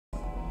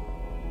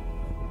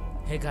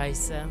Hey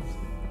guys,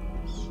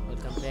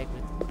 welcome back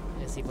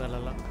with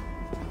Valhalla.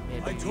 I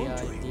Maybe we told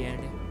are you at the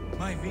end.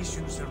 my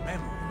visions are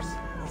memories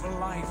of a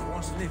life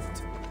once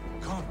lived.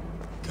 Come.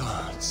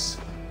 Gods.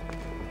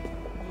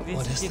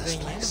 What is this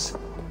place?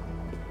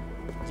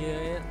 ये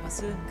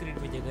असल creed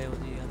में जगह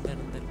होती है अंदर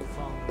अंदर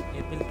गुफाओं में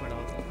एप्पल पड़ा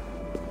होता है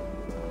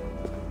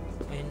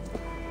एंड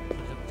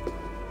मतलब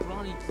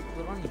पुरानी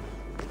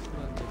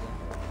जगह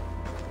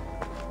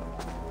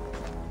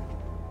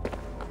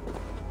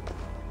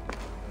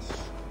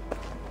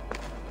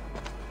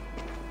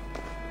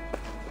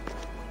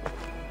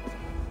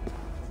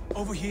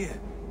Over here.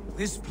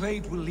 This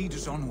blade will lead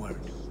us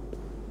onward.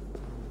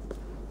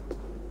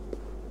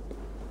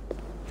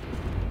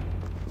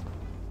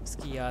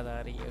 इसकी याद आ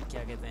रही है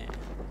क्या कहते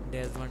हैं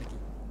डेजर्ट की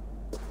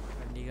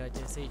ठंडी का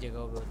जैसे ही जगह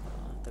होगा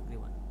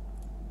तकरीबन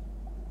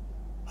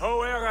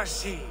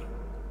Hoerashi.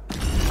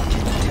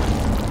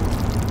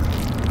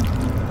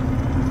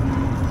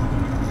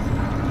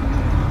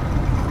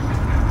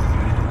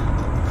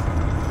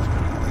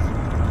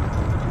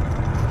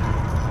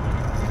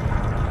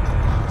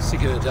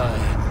 Sigurd,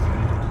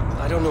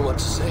 I don't know what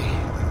to say.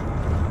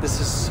 This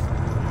is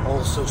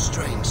all so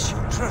strange.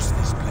 Trust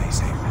this place,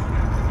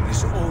 Eivor.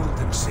 This old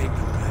and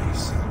sacred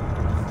place.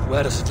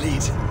 Where does it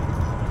lead?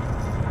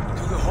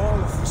 To the Hall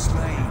of the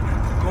Slain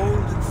and the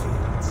Golden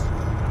Fields.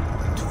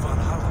 To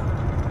Valhalla.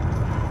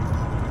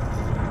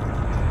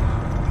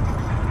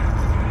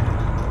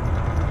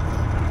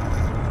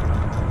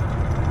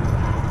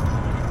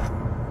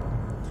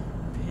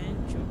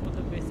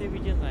 मतलब वैसे भी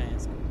जगह है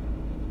इसका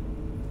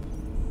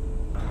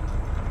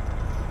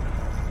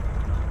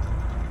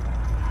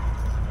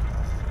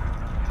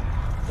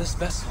This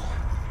vessel,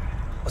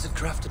 was it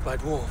crafted by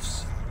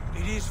dwarves?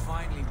 It is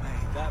finely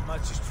made, that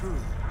much is true.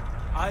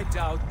 I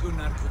doubt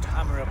Gunnar could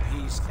hammer a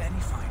piece any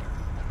finer.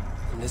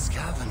 In this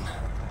cavern,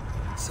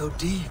 so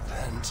deep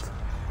and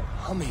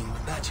humming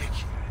with magic.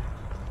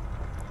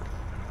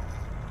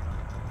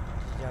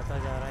 जाता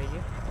जा रहा है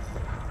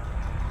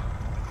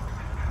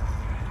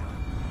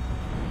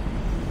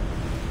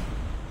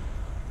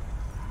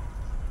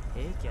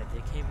ये क्या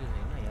देखे भी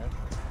नहीं ना यार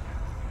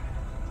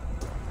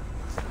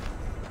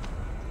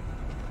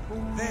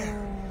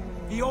There,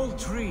 the old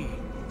tree,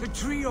 the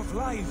tree of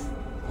life.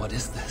 What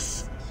is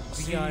this?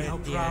 See how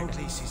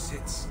proudly she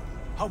sits,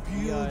 how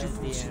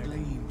beautiful she end.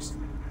 gleams.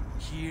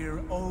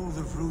 Here all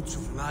the roots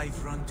of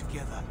life run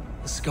together.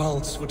 The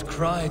Skalds would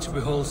cry to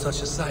behold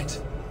such a sight.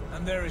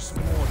 And there is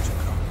more to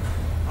come.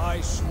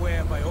 I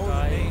swear by all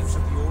the names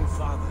of the Old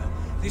Father,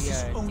 this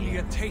is only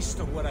a taste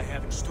of what I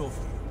have in store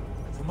for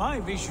you. For my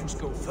visions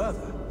go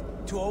further,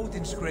 to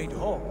Odin's great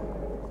hall.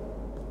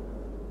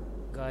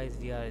 Guys,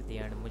 we are at the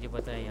end. मुझे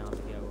पता है यहाँ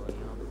पे क्या हुआ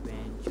यहाँ पे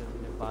bench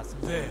में पास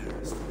में There,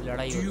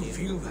 लड़ाई do you होती है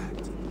feel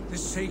that? The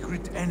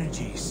sacred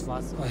energies.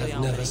 पास में I तो have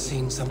यहाँ पे never नहीं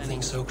seen है,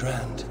 something so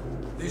grand.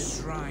 This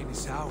shrine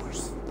is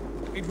ours.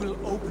 It will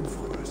open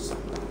for us.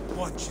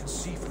 Watch and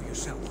see for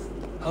yourself.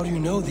 How do you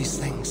know these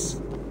things?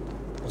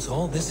 Was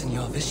all this in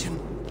your vision?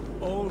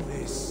 All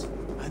this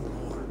and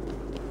more.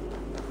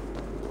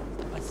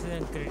 अच्छे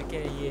credit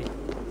के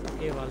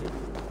ये वाले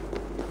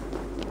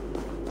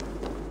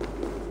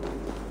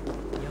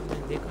यहाँ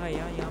मैंने देखा है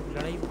यहाँ पे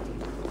लड़ाई होती है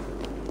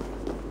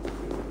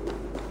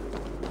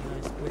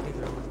यहाँ स्क्विड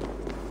ग्राउंड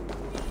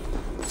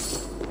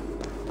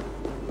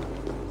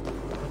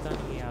पता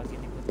नहीं है आगे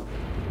नहीं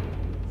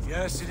पता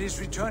Yes, it is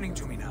returning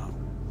to me now.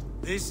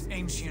 This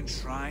ancient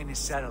shrine is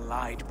set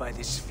alight by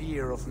this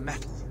sphere of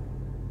metal.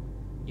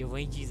 ये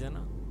वही चीज़ है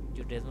ना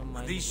जो desert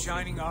mine These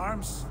shining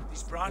arms,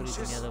 these पूरी branches,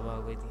 दुनिया दबा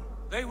गई थी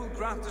they will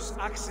grant us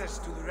access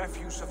to the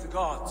refuse of the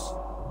gods,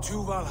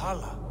 to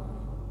Valhalla.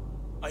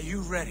 Are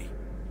you ready?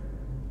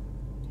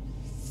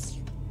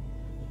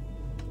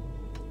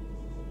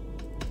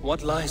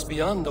 What lies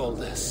beyond all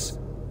this?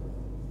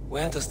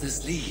 Where does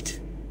this lead?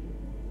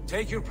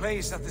 Take your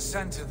place at the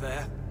center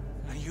there,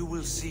 and you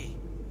will see.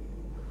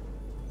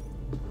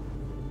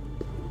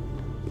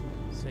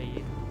 सही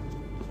है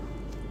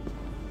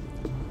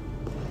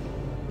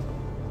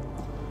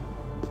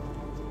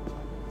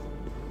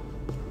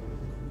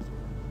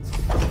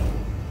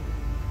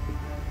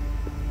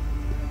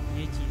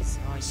ये चीज़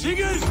हाँ ये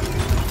Sigurd!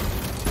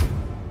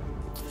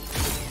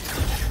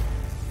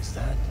 Is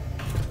that?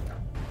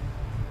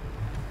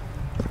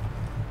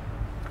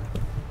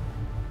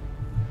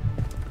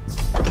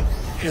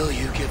 Hill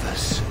you give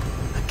us.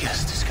 A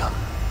guest has come.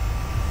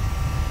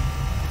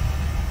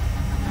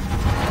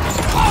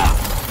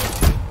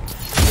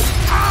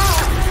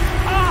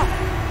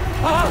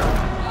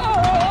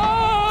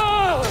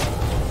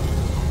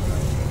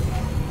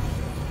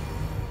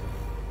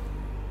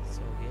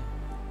 सो गया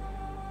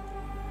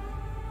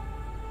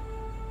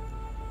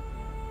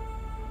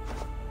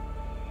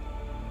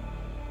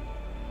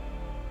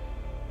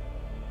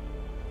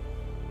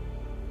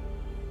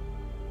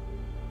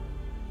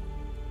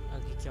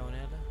आगे क्या होने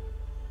वाला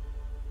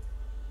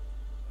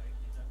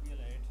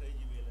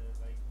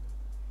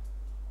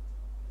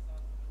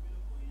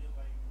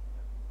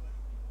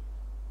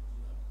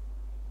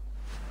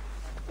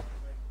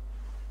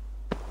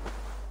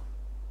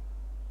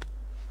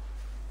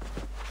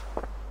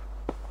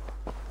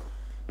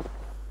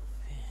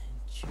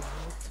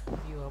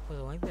वापस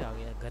वहीं पे आ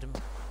गया घर में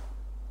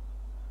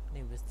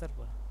नहीं बिस्तर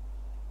पर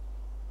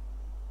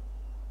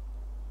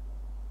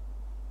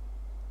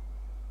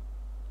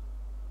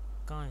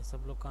कहाँ है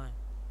सब लोग कहाँ हैं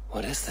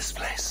What is this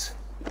place?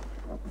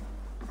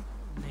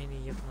 नहीं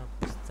ये अपना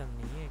बिस्तर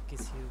नहीं है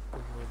किसी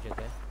कोई और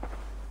जगह है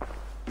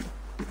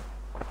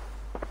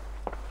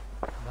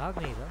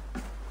भाग नहीं रहा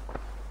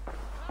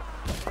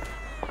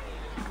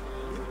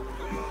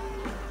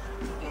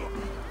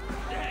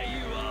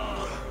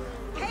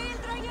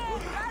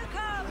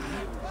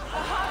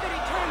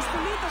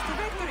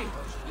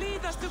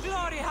To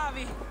glory,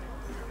 Javi.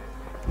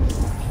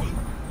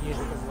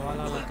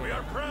 We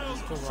are proud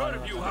to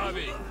serve you,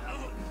 Javi.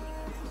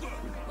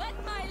 Wet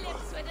my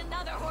lips with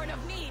another horn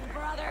of mead,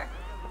 brother.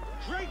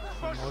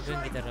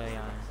 Odin की तरह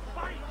यहाँ है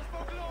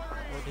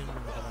Odin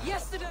की तरह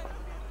Yesterday.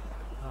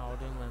 हाँ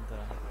Odin की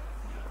तरह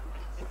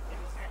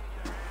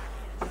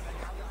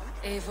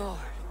Eivor,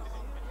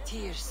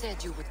 Tyr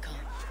said you would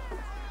come.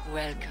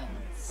 Welcome.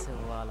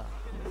 Svala.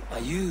 Are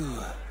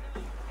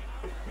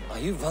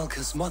you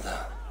Valka's mother?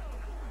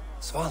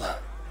 Svala.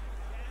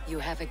 You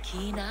have a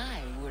keen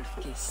eye,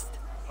 Wolfkist.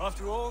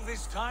 After all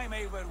this time,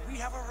 Eivor, we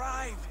have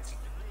arrived.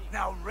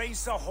 Now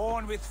raise a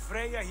horn with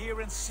Freya here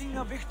and sing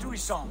a victory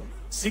song.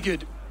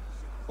 Sigurd,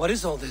 what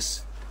is all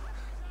this?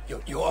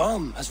 Your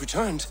arm has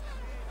returned,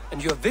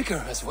 and your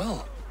vigor as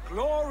well.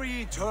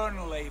 Glory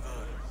eternal,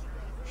 Eivor.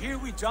 Here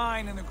we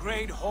dine in the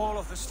great hall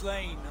of the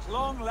slain, at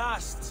long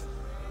last.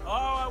 Oh,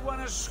 I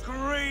want to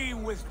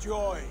scream with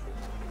joy.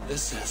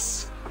 This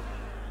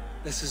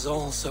is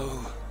all so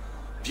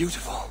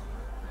beautiful.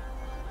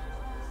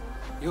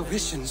 Your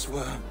visions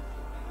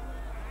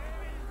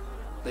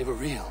they were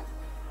real.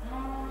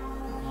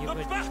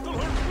 The battle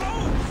has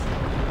closed!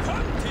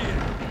 Come, Tyr!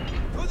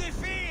 To the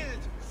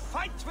field!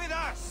 Fight with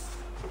us!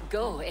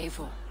 Go,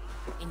 Eivor.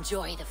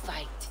 Enjoy the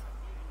fight.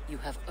 You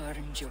have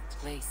earned your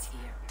place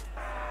here.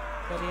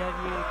 पर यार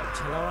ये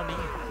छलावा नहीं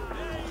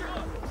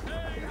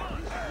है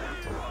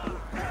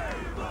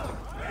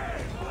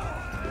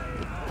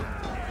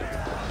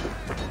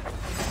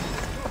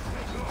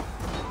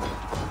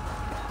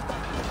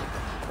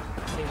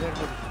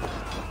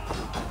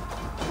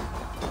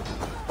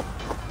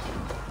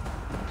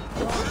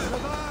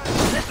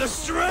The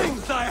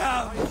strength I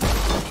have!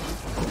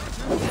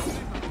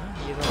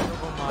 ये दोनों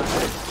को मार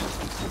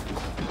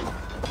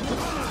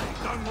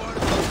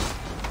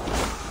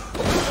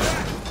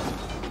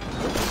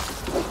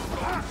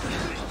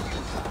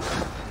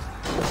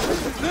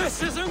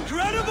This is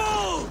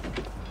incredible!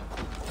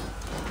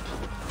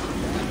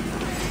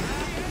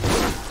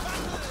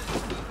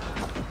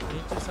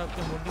 ये तो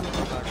सबके मुंडी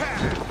में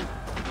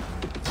काट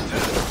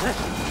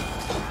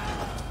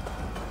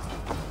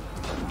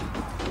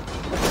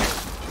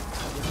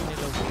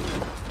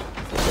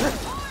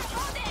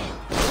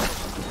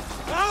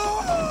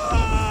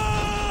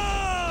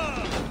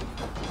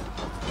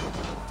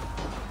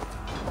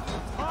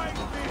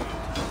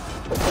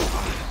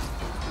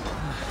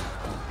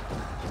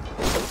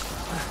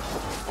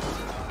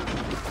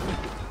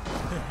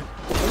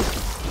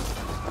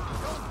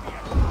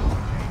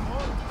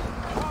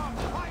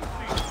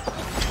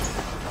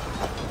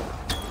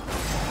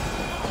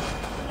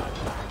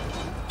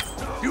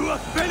You are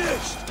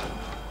finished!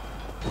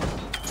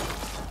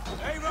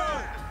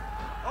 Eivor!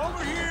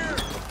 Over here!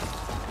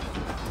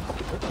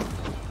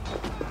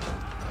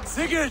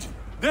 Sigurd!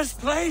 This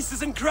place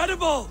is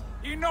incredible!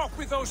 Enough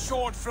with those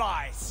short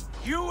flies.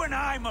 You and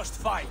I must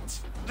fight.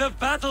 The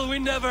battle we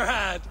never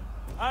had!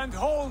 And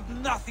hold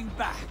nothing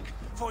back,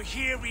 for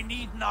here we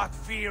need not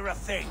fear a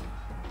thing.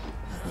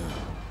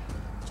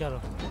 चलो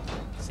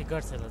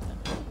cigarette से लेते हैं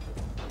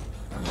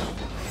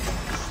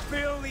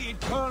Spill the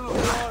eternal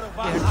blood of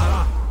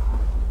Valhalla.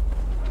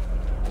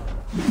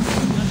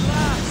 At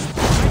last!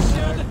 I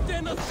share the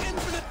din of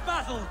infinite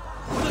battle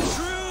with the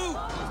true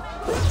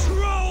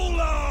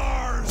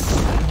trollers!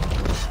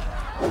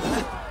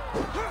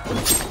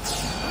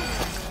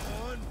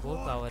 बहुत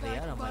power है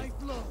यार हमारी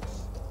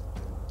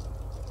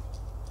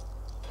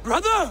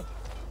Brother!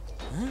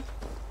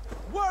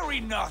 Worry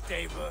not,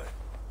 Eivor.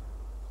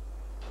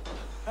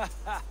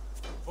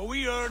 For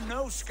we earn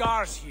no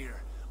scars here,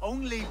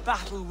 only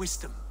battle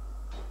wisdom.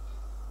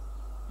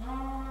 The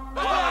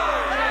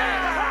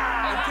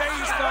day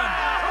is done.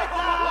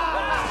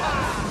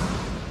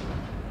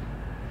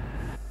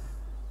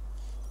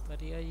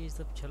 पर यार ये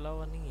सब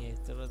छलावा नहीं है इस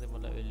तरह से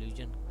मतलब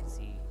इल्यूजन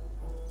किसी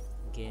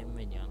गेम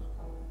में जाना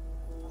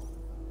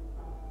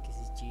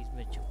किसी चीज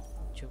में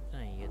छुपना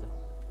है ये तो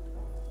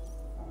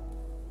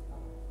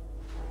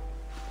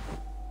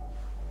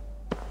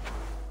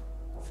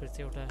फिर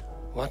से उठा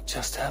What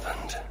just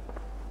happened?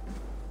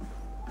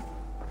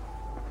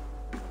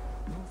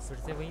 फिर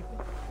से वहीं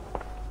पे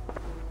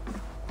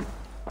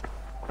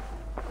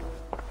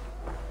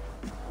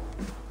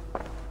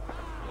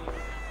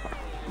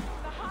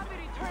The Javi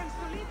returns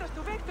to lead us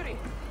to victory.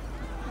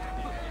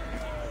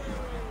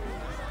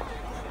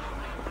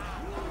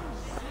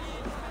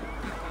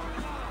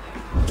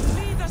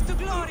 Lead us to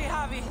glory,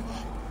 Javi.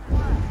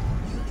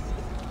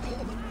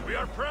 We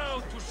are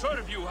proud to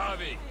serve you,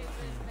 Javi.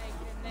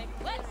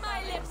 Wet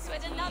my lips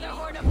with another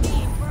horn of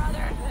mead,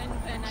 brother.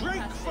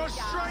 Drink for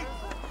strength!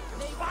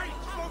 Fight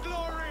for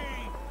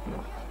glory!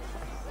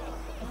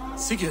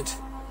 Sigurd,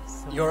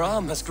 your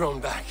arm has grown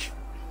back.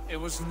 It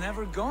was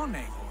never gone,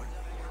 Eivor.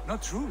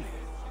 Not truly.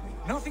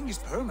 Nothing is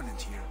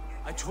permanent here.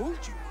 I told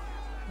you.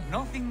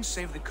 Nothing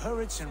save the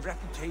courage and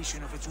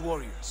reputation of its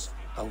warriors.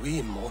 Are we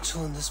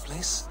immortal in this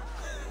place?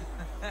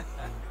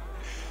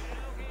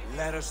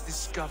 Let us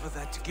discover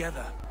that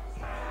together.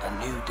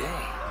 A new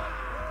day.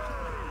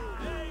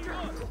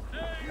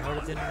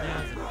 Ahora tiene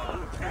miedo.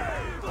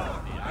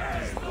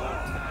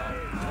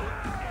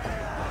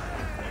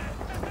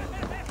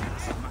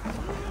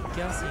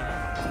 ¿Qué hace?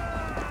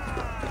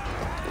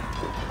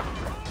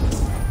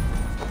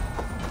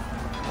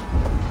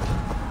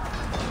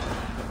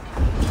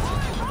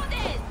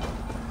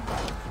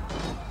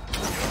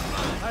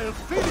 I'll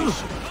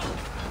finish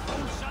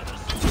it!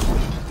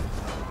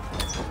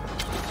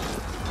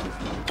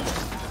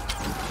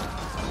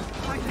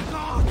 By the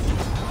gods!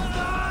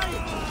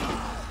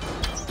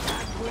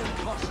 That will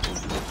cost you.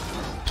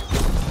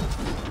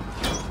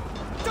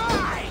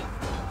 Die!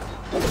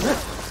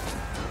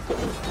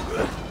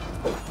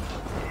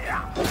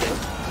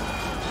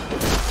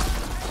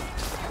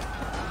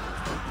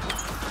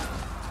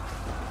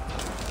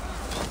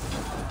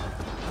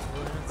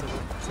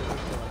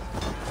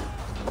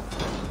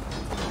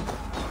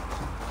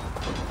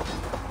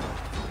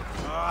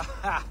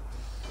 Ah,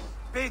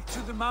 bit to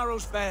the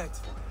marrow's bed.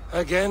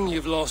 Again,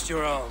 you've lost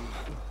your arm.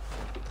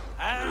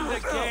 And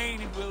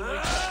again it will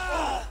reach.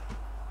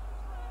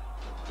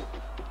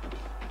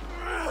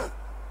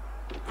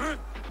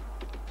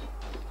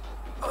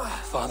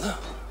 Father?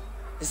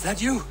 Is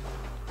that you?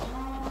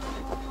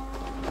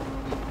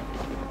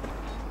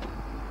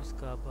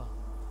 उसका अब्बा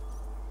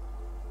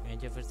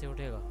एंजे फिर से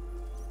उठेगा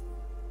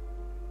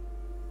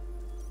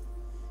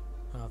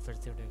हाँ फिर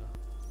से उठेगा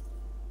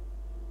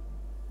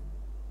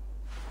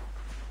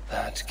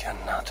That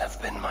cannot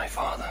have been my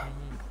father.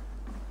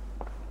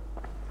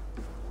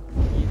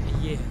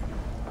 ये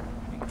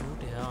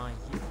झूठ है हाँ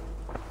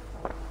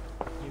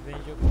ये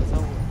बेंजो फंसा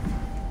हुआ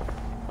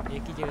है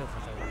एक ही जगह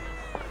फंसा हुआ है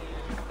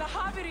The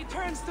Harvey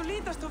returns to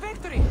lead us to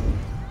victory.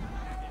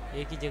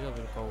 एक ही जगह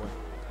पर रुका हुआ है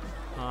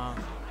हाँ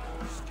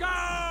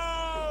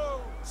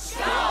Go!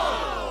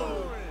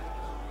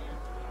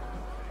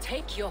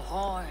 Take your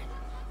horn.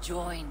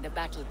 Join the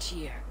battle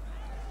cheer.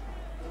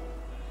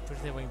 फिर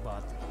से वही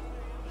बात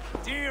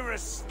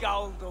Dearest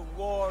skald of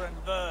war and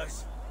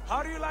verse,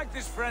 how do you like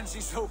this frenzy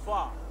so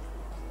far?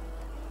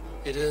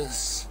 It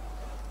is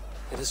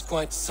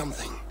quite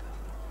something.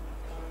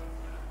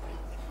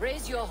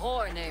 Raise your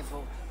horn,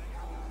 Eivor.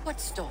 What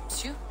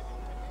stops you?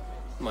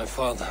 My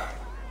father,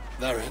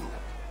 Varin.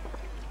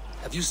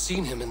 Have you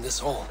seen him in this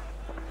hall?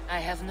 I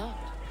have not.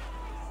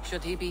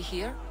 Should he be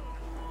here?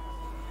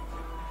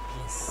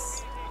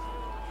 yes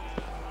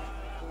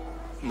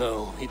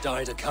No, he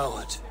died a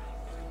coward.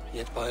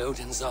 Yet by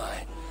Odin's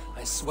eye,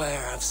 I swear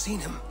I've seen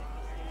him.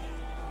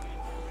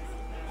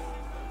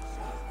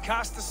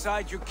 Cast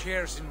aside your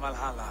cares in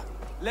Valhalla.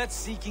 Let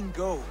seeking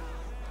go.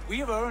 We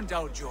have earned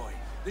our joy.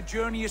 The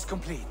journey is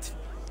complete.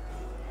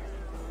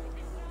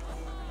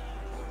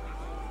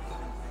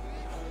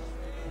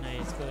 नहीं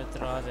इसको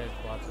एतराज है इस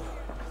बात को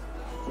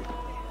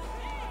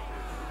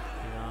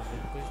यहाँ पे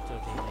कुछ तो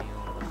ठीक नहीं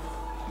हो रहा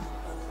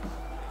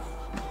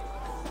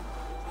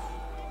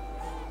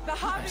The I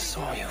Harvey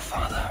saw you,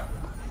 father.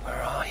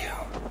 Where are you?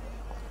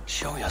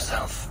 Show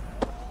yourself.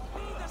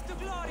 lead us to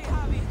glory,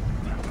 Harvey.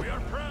 We are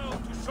proud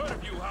to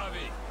serve you,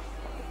 Javi.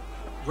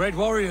 Great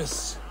warriors.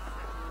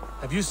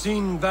 Have you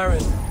seen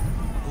Varin?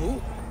 Who?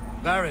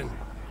 Varin.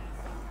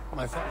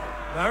 My father.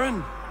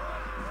 Varin?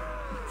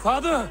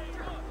 Father?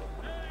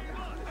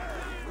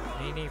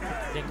 नहीं नहीं फिर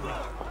जंग में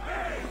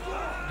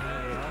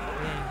नहीं यार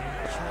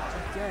ये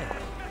shot क्या है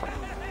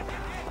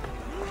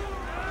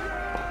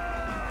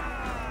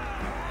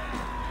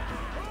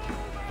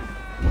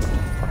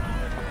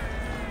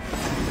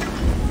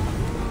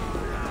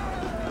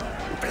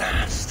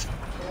Blast.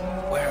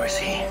 Where is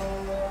he?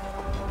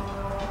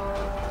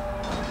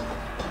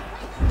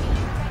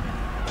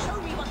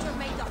 Show me what you're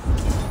made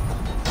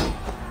of.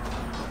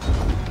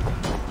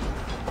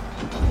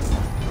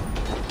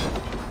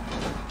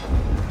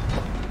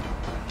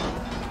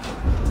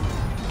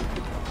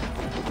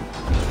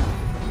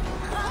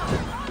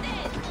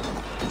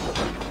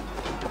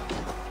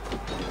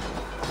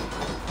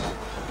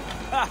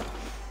 Ha!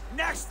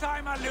 Next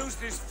time I lose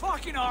this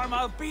fucking arm,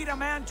 I'll beat a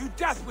man to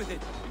death with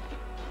it.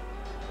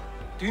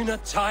 Do you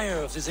not tire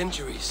of his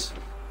injuries?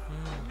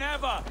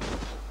 Never!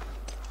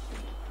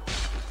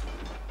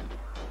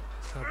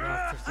 इसका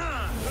बाप फिर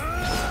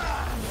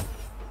से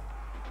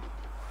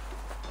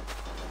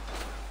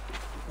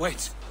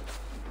Wait.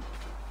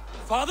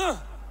 Father?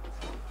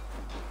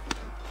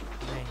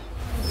 नहीं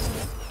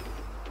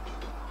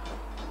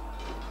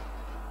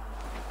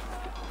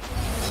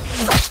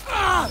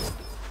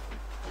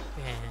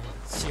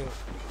बेंचो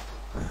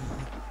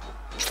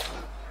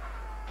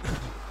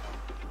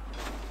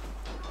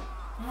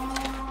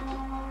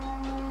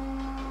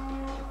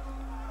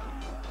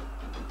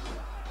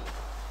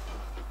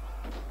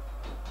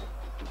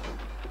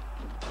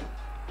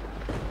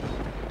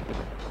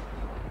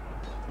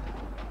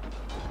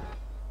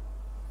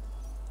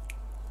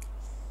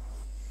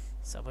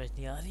समझ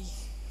नहीं आ रही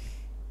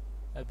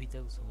अभी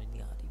तक समझ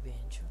नहीं आ रही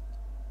बहनचोद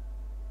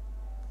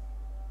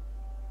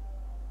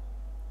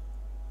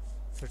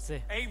फिर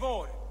से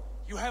Eivor,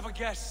 you have a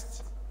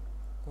guest.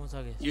 कौन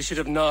सा guest You should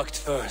have knocked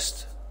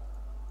first.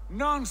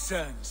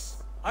 Nonsense.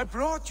 I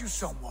brought you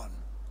someone.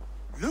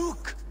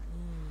 Look.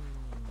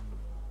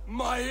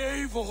 My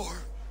Eivor,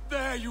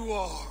 there you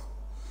are.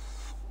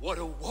 What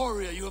a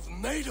warrior you have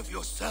made of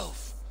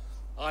yourself.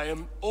 I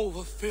am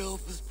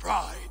overfilled with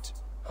pride.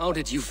 How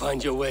did you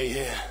find your way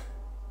here?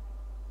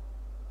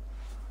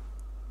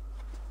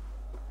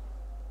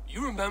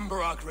 You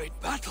remember our great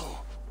battle.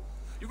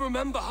 You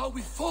remember how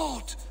we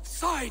fought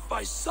side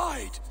by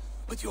side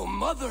with your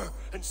mother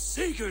and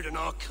Sigurd and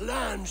our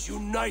clans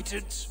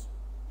united.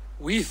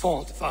 We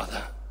fought,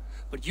 father,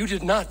 but you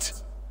did not.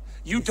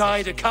 You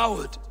died a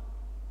coward.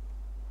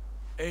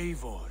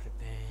 Eivor,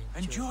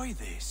 enjoy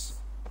this.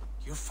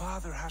 Your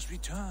father has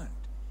returned.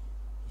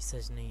 ये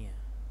सच नहीं है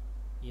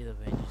ये तो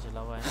बहन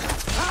चला हुआ है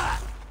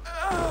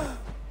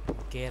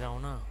कह रहा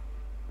हूँ ना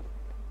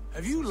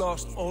Have you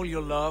lost all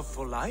your love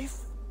for life?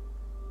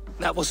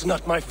 That was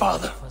not my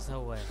father. फंसा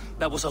हुआ है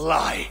That was a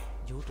lie.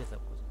 झूठ है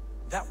सब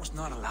कुछ That was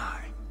not a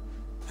lie.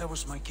 That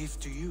was my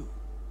gift to you.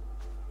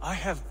 I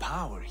have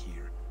power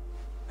here,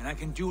 and I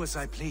can do as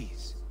I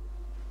please.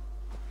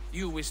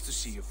 You wish to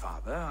see your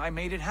father, I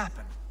made it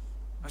happen.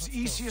 As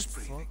easy as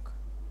breathing.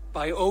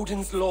 By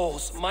Odin's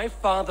laws, my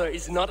father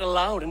is not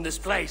allowed in this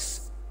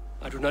place.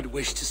 I do not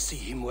wish to see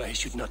him where he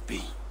should not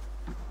be.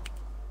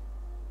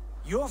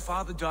 Your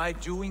father died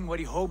doing what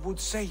he hoped would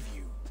save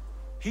you.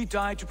 He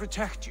died to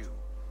protect you,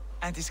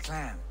 and his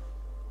clan.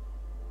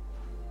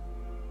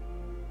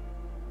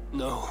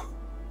 No.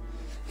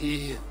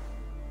 He...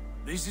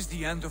 This is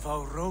the end of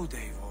our road,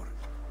 Eivor.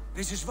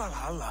 This is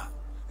Valhalla,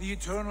 the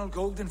eternal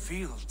golden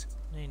field.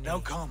 Now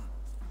come.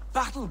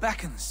 Battle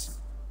beckons.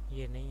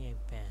 ये नहीं है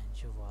बहन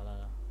जो वाला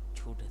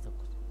झूठ है सब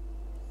कुछ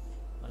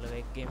मतलब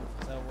एक गेम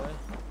फंसा हुआ है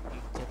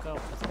एक जगह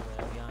फंसा हुआ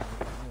है अब यहाँ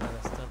निकलने का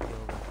रास्ता भी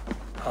होगा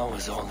How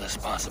is all this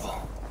possible?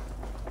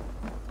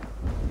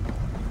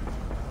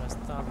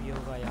 रास्ता भी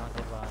होगा यहाँ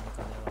से बाहर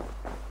निकलने का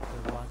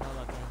फिर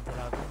वाला के अंदर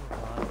आगे में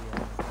बाहर भी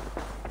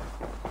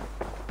आएगा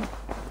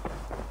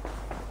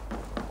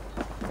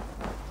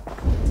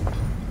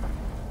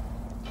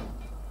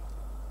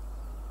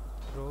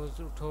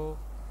रोज उठो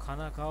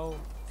खाना खाओ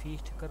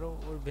फीस्ट करो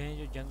और बहन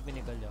जो जंग पे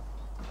निकल जाओ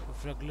और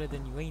फिर अगले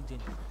दिन वही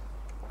दिन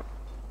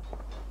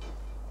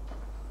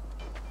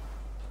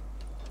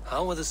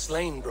How were the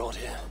slain brought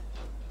here?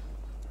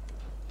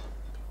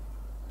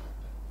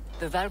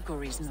 The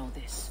Valkyries know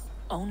this.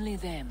 Only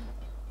them.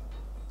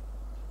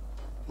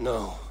 No.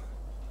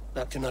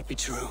 That cannot be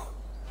true.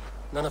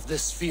 None of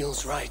this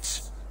feels right.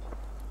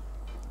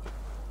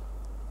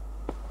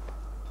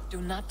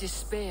 Do not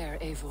despair,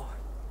 Eivor.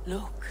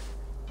 Look.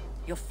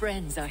 Your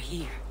friends are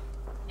here.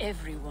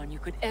 Everyone you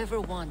could ever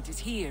want is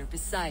here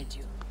beside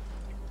you.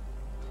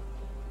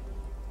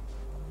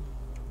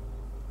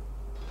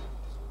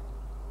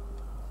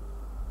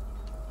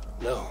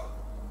 No.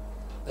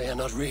 They are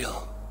not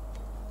real.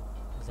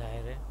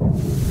 जाहिर है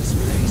This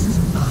place is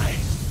a lie.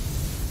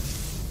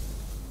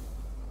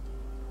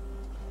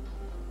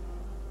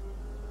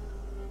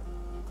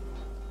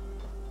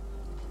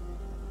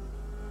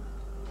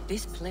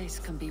 This place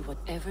can be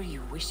whatever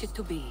you wish it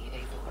to be,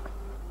 Eivor.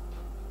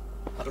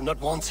 I do not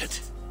want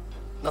it.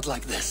 Not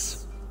like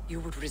this. You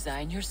would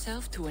resign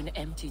yourself to an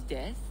empty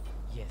death?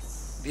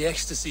 yes The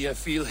ecstasy I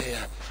feel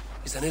here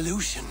is an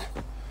illusion.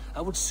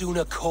 I would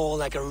sooner call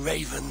like a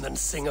raven than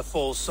sing a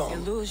false song.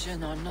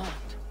 Illusion or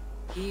not,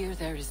 here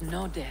there is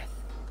no death,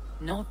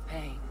 no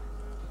pain,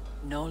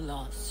 no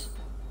loss,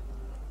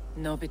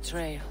 no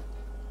betrayal,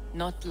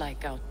 not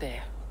like out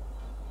there.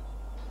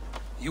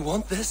 You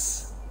want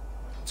this?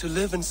 To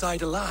live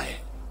inside a lie?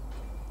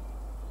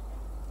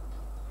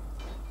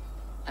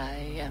 I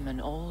am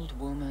an old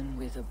woman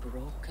with a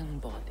broken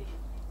body.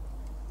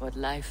 What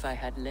life I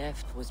had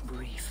left was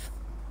brief.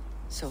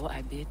 So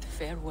I bid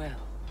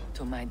farewell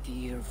to my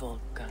dear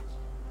Volka,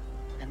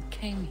 and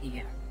came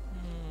here.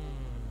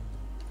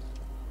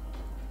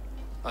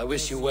 I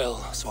wish you well,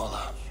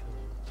 Swala.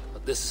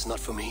 But this is not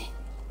for me.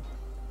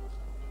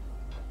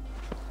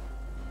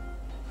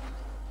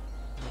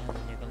 यहाँ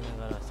से निकलने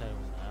का रास्ता है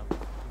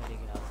मेरे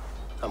ख्याल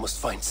से I must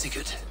find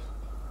Sigurd.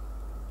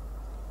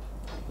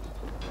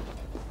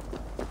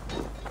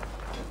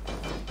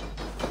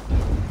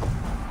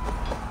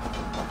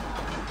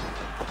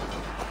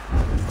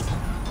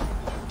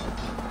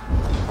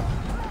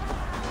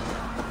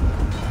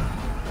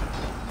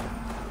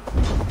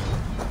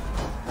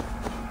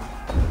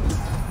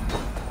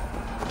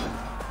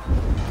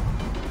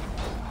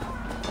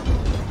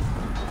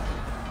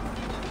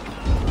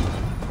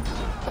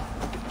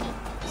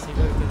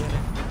 Cigarette किधर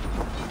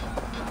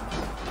है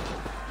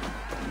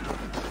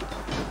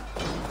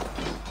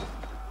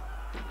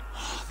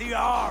The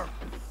arm!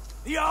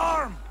 The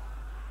arm!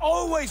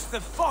 Always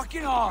the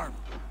fucking arm!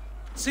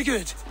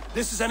 Sigurd,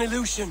 this is an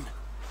illusion.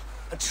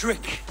 A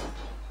trick.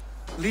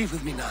 Leave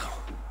with me now,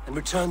 and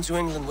return to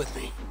England with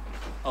me.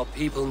 Our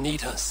people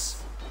need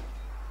us.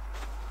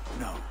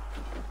 No.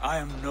 I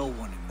am no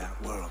one in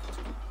that world.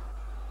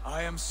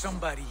 I am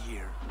somebody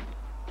here.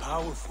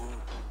 Powerful,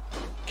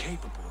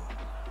 capable.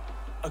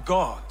 A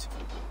god.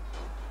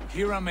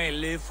 Here I may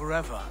live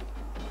forever.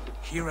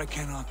 Here I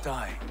cannot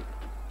die.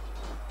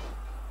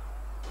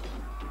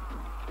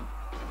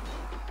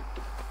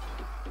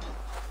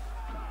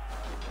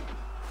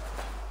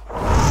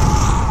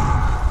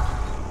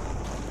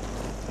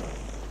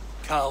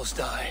 Cows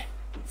die.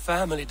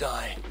 Family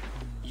die.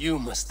 You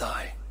must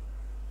die.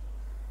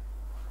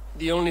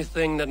 The only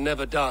thing that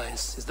never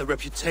dies is the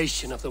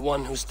reputation of the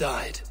one who's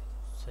died.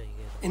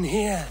 In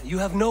here, you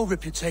have no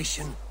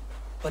reputation.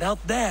 But out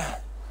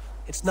there,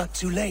 it's not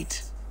too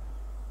late.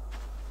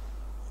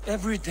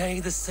 Every day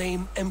the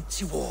same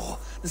empty war,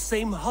 the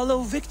same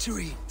hollow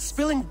victory,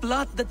 spilling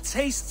blood that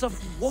tastes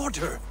of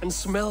water and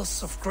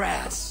smells of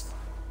grass.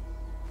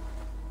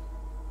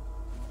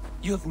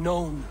 You have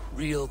known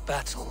real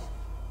battle,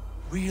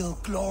 real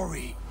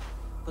glory,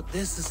 but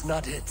this is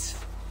not it.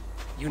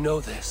 You know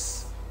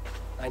this.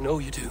 I know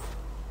you do.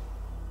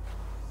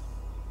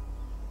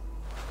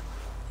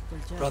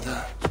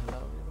 Brother,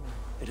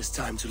 it is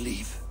time to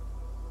leave.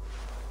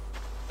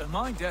 Am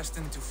I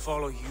destined to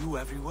follow you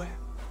everywhere?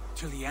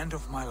 Till the end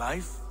of my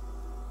life?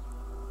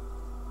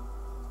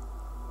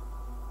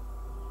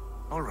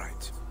 All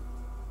right.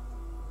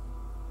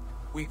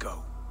 We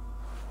go.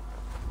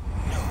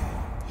 No,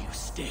 you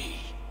stay.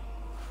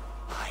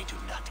 I do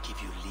not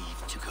give you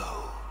leave to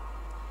go.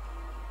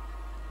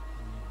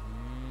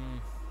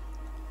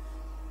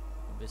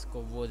 अब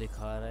इसको वो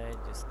दिखा रहा है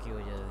जिसकी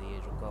वजह से ये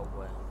रुका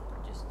हुआ है,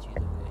 जिस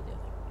चीज़ों की वजह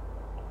से।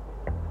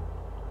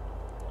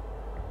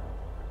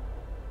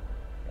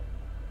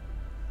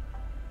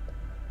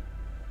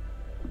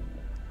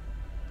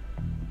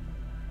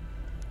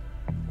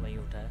 वही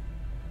उठा है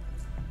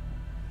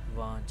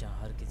वहाँ जहाँ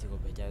हर किसी को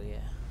भेजा गया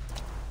है।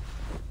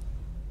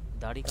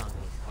 दाढ़ी कहाँ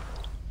गई इसकी?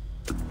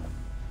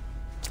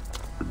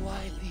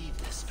 Why leave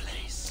this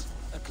place?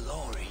 A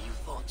glory you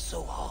fought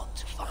so hard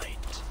to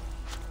find.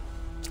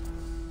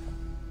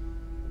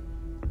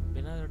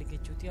 बिना दाढ़ी के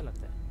चूतिया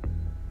लगता है।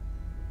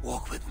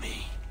 Walk with me.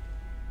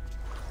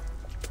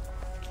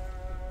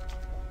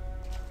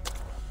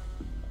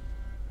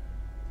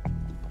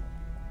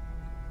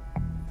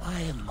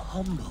 I am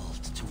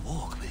humbled to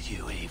walk with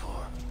you,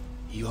 Eivor.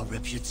 Your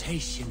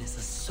reputation is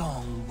a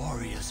song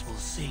warriors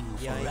will sing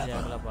या इसे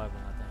forever. अगला बार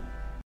बना